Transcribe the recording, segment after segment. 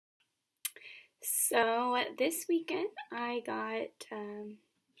So this weekend I got an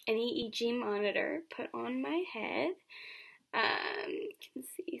EEG monitor put on my head. You can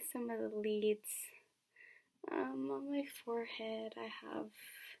see some of the leads on my forehead. I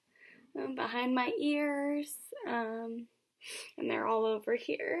have behind my ears, and they're all over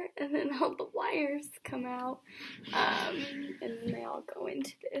here. And then all the wires come out, and then they all go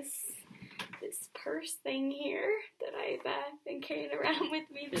into this purse thing here that I've been carrying around with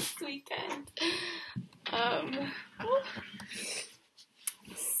me this weekend.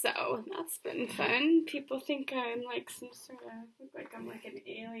 So that's been fun. People think I'm like look like I'm like an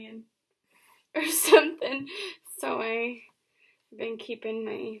alien or something. So I've been keeping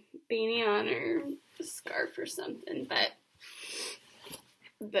my beanie on or a scarf or something, but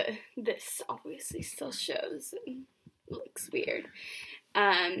this obviously still shows and looks weird.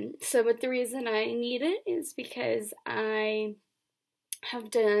 But the reason I need it is because I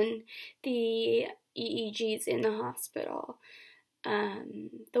have done the EEGs in the hospital,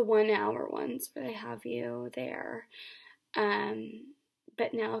 the 1 hour ones where they have you there,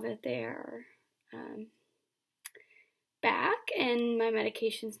 but now that they're back and my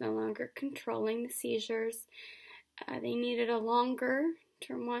medication's no longer controlling the seizures, they needed a longer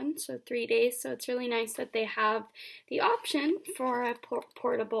term one, so 3 days. So it's really nice that they have the option for a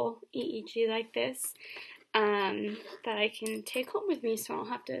portable EEG like this, that I can take home with me, so I don't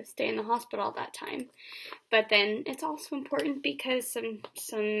have to stay in the hospital all that time. But then it's also important because some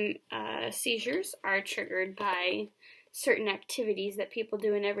seizures are triggered by certain activities that people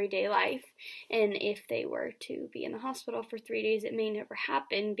do in everyday life, and if they were to be in the hospital for 3 days, it may never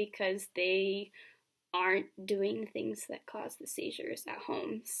happen because they aren't doing things that cause the seizures at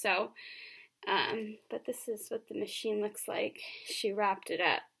home. So, but this is what the machine looks like. She wrapped it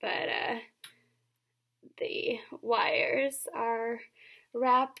up, but the wires are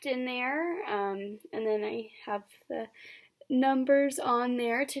wrapped in there, and then I have the numbers on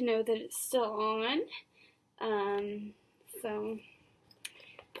there to know that it's still on. So,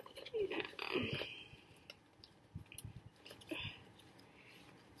 yeah.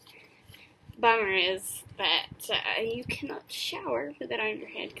 Bummer is that you cannot shower with it on your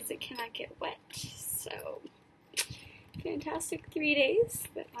head because it cannot get wet. So, fantastic 3 days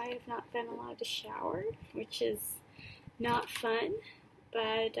that I have not been allowed to shower, which is not fun,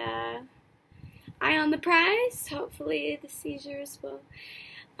 but eye on the prize. Hopefully the seizures will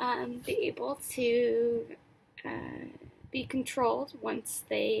be able to be controlled once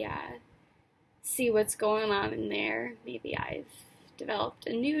they see what's going on in there. Maybe I've developed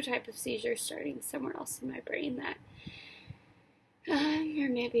a new type of seizure starting somewhere else in my brain that, or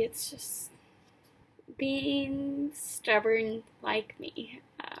maybe it's just being stubborn like me.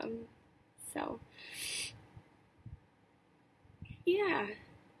 So, yeah,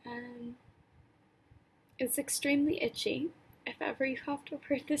 it's extremely itchy. If ever you have to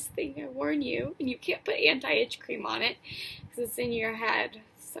wear this thing, I warn you, and you can't put anti-itch cream on it because it's in your head.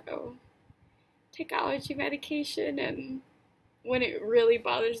 So, take allergy medication, and when it really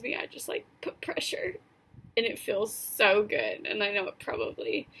bothers me, I just like put pressure, and it feels so good. And I know it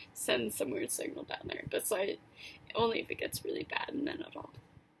probably sends some weird signal down there, but so only if it gets really bad, and then it'll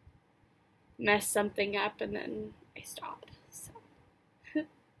mess something up, and then I stop. So,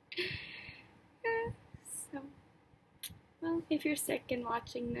 yeah. So, well, if you're sick and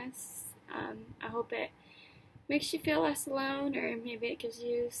watching this, I hope it makes you feel less alone, or maybe it gives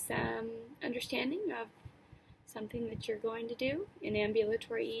you some understanding of something that you're going to do. An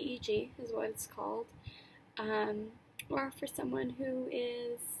ambulatory EEG is what it's called. Or for someone who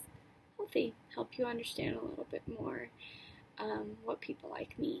is healthy, help you understand a little bit more what people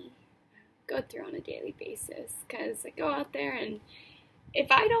like me go through on a daily basis. Because I go out there, and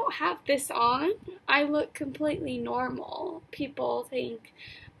if I don't have this on, I look completely normal. People think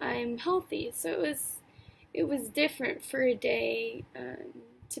I'm healthy. So it was different for a day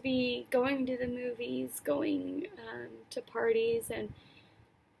to be going to the movies, going to parties, and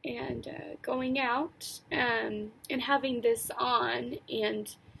going out, and having this on,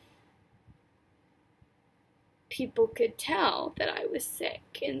 and people could tell that I was sick,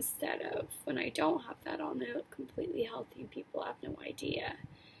 instead of when I don't have that on, I look completely healthy and people have no idea.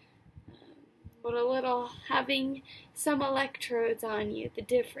 But a little, having some electrodes on you, the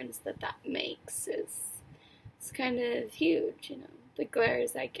difference that makes is kind of huge, you know. The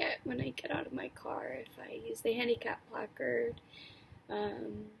glares I get when I get out of my car, if I use the handicap placard,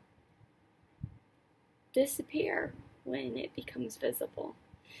 disappear when it becomes visible.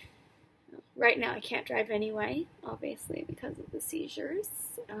 Right now I can't drive anyway, obviously because of the seizures,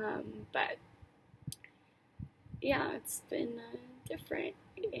 but yeah, it's been different,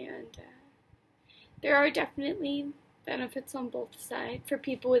 and there are definitely benefits on both sides for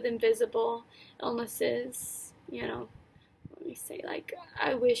people with invisible illnesses. Let me say, like,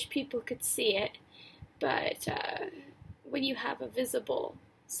 I wish people could see it, but when you have a visible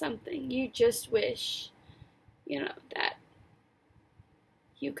something, you just wish, that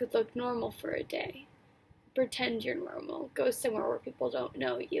you could look normal for a day. Pretend you're normal. Go somewhere where people don't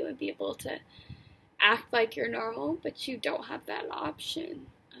know you and be able to act like you're normal, but you don't have that option.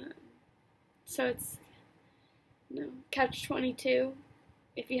 So it's, catch-22.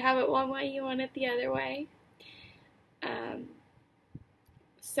 If you have it one way, you want it the other way.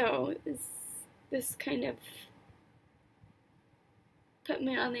 So this kind of put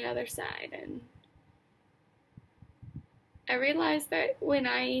me on the other side, and I realized that when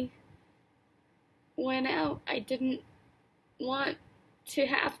I went out, I didn't want to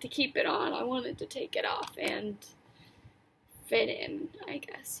have to keep it on. I wanted to take it off and fit in, I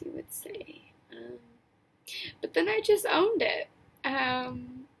guess you would say. But then I just owned it.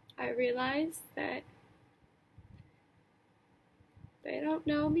 I realized that they don't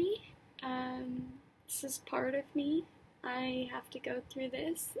know me. This is part of me. I have to go through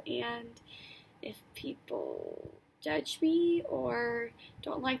this, and if people judge me or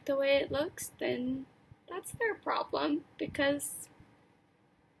don't like the way it looks, then that's their problem, because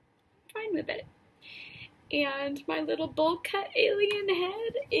I'm fine with it. And my little bowl cut alien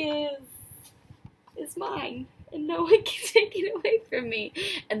head is mine, and no one can take it away from me.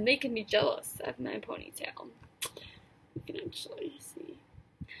 And they can be jealous of my ponytail. You can actually see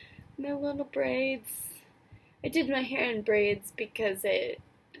my little braids. I did my hair in braids because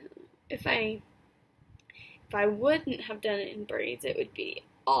if I wouldn't have done it in braids, it would be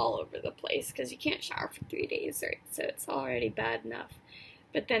all over the place, because you can't shower for 3 days, right? So it's already bad enough.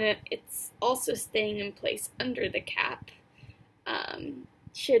 But then it's also staying in place under the cap.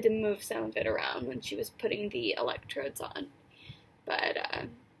 She had to move some of it around when she was putting the electrodes on. But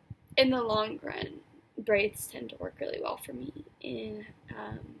in the long run, braids tend to work really well for me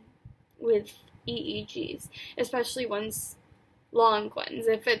with EEGs, especially long ones.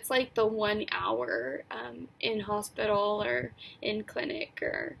 If it's like the 1 hour in hospital or in clinic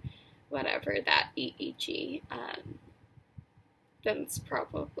or whatever, that EEG, then it's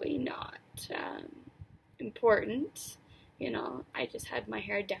probably not important. I just had my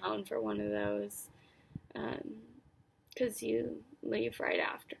hair down for one of those, because you leave right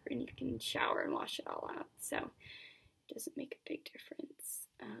after and you can shower and wash it all out, so it doesn't make a big difference.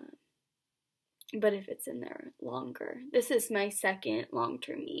 But if it's in there longer, this is my second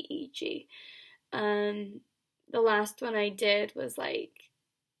long-term EEG. The last one I did was I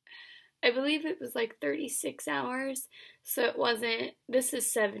believe it was 36 hours, so it wasn't, this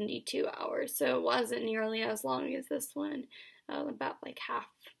is 72 hours, so it wasn't nearly as long as this one, about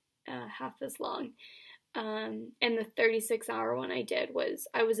half as long. And the 36-hour one I did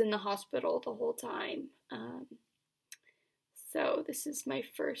I was in the hospital the whole time. So this is my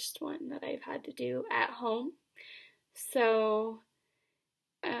first one that I've had to do at home. So,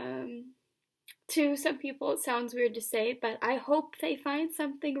 to some people it sounds weird to say, but I hope they find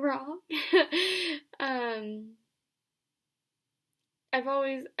something wrong. I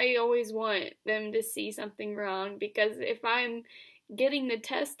always want them to see something wrong, because if I'm getting the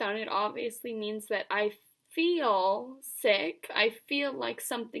test on it, obviously means that I feel sick, I feel like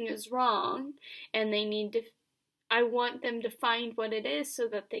something is wrong, and I want them to find what it is so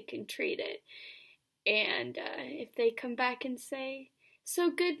that they can treat it. And if they come back and say, so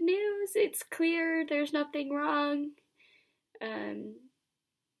good news, it's clear, there's nothing wrong,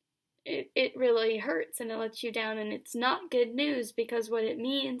 it really hurts and it lets you down, and it's not good news, because what it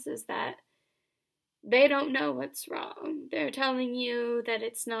means is that they don't know what's wrong. They're telling you that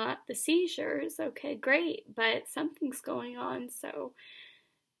it's not the seizures. Okay, great, but something's going on, so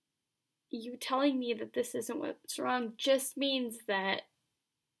you telling me that this isn't what's wrong just means that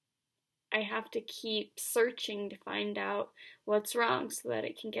I have to keep searching to find out what's wrong so that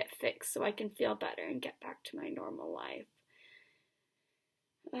it can get fixed, so I can feel better and get back to my normal life.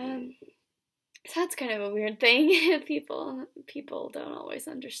 So that's kind of a weird thing. People don't always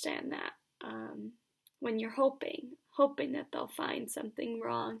understand that. When you're hoping that they'll find something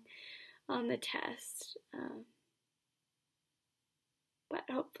wrong on the test. But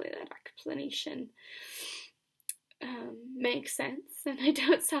hopefully that explanation makes sense, and I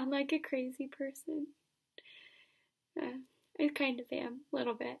don't sound like a crazy person. I kind of am, a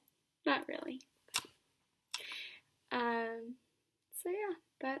little bit. Not really. So yeah,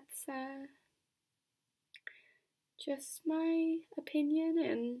 that's just my opinion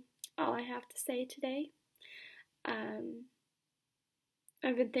and all I have to say today.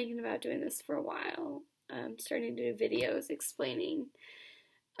 I've been thinking about doing this for a while. Starting to do videos explaining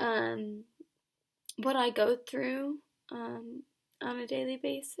what I go through on a daily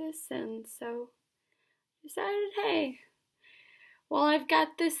basis, and so I decided, hey, while I've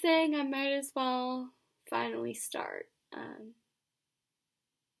got this thing, I might as well finally start.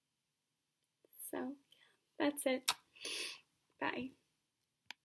 So, yeah, that's it. Bye.